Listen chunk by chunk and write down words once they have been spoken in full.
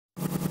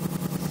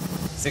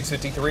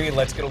6:53,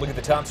 let's get a look at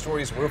the top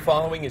stories we're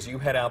following as you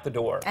head out the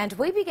door. And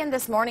we begin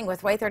this morning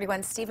with Way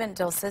 31's Stephen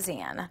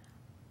Dilsizian.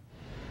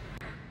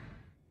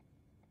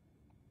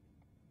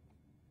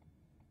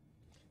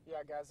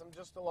 Yeah, guys, I'm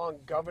just along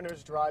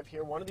Governor's Drive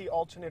here, one of the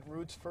alternate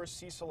routes for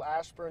Cecil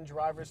Ashburn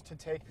drivers to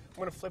take. I'm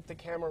going to flip the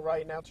camera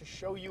right now to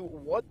show you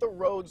what the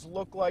roads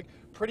look like.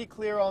 Pretty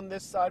clear on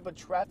this side, but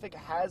traffic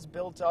has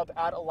built up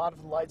at a lot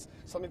of the lights.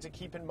 Something to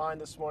keep in mind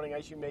this morning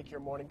as you make your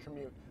morning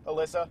commute.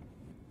 Alyssa?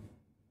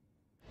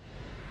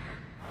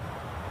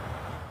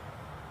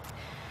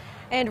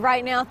 And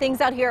right now, things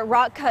out here at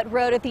Rock Cut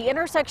Road at the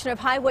intersection of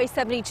Highway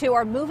 72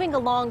 are moving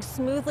along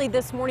smoothly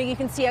this morning. You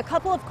can see a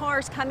couple of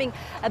cars coming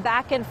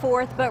back and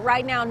forth, but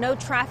right now, no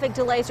traffic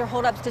delays or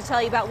holdups to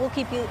tell you about. We'll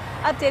keep you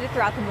updated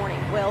throughout the morning.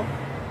 Will?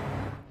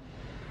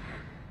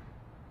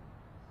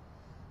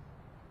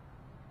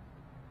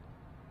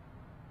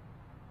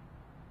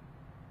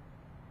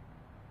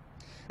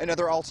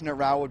 Another alternate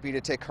route would be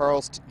to take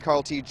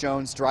Carl T.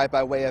 Jones Drive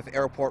by way of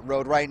Airport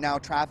Road. Right now,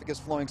 traffic is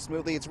flowing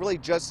smoothly. It's really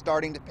just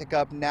starting to pick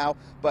up now,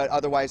 but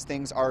otherwise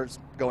things are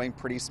going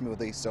pretty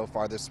smoothly so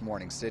far this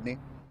morning. Sydney?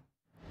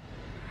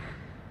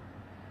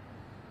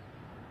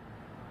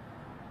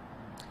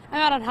 I'm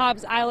out on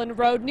Hobbs Island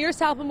Road near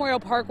South Memorial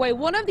Parkway,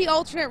 one of the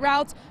alternate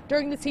routes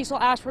during the Cecil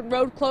Ashburn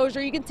Road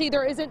closure. You can see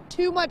there isn't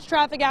too much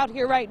traffic out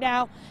here right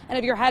now. And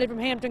if you're headed from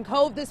Hampton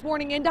Cove this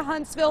morning into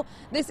Huntsville,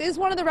 this is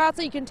one of the routes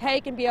that you can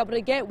take and be able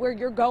to get where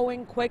you're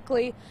going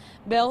quickly.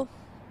 Bill?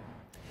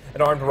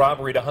 An armed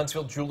robbery to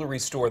Huntsville jewelry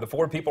store. The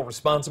 4 people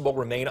responsible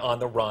remain on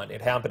the run.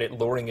 It happened at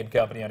Loring and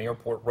Company on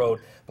Airport Road.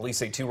 Police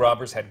say 2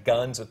 robbers had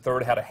guns, a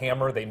third had a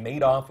hammer. They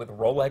made off with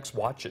Rolex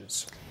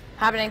watches.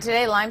 Happening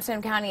today, Limestone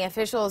County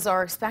officials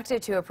are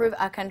expected to approve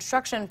a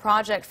construction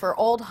project for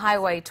Old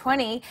Highway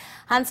 20.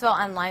 Huntsville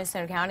and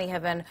Limestone County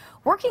have been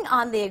working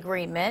on the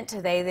agreement.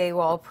 Today, they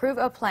will approve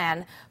a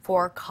plan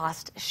for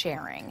cost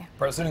sharing.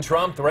 President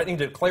Trump threatening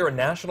to declare a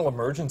national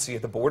emergency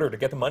at the border to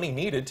get the money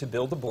needed to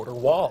build the border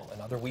wall.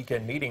 Another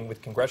weekend meeting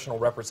with congressional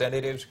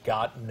representatives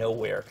got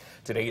nowhere.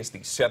 Today is the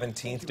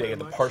 17th day of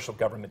the partial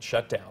government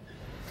shutdown.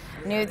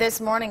 New this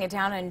morning, a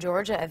town in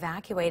Georgia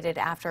evacuated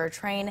after a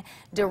train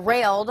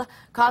derailed,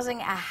 causing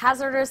a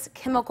hazardous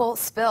chemical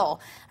spill.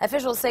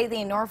 Officials say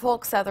the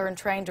Norfolk Southern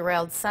train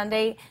derailed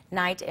Sunday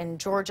night in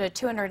Georgia.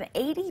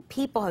 280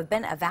 people have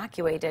been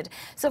evacuated.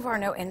 So far,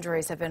 no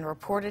injuries have been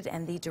reported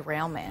in the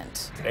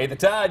derailment. Today, the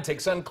Tide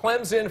takes on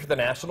Clemson for the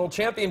national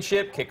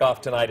championship.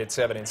 Kickoff tonight at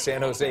 7 in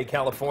San Jose,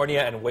 California.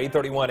 And Way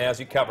 31,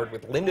 as you covered,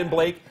 with Lyndon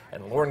Blake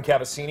and Lauren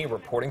Cavassini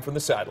reporting from the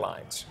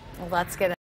sidelines. Well, let's get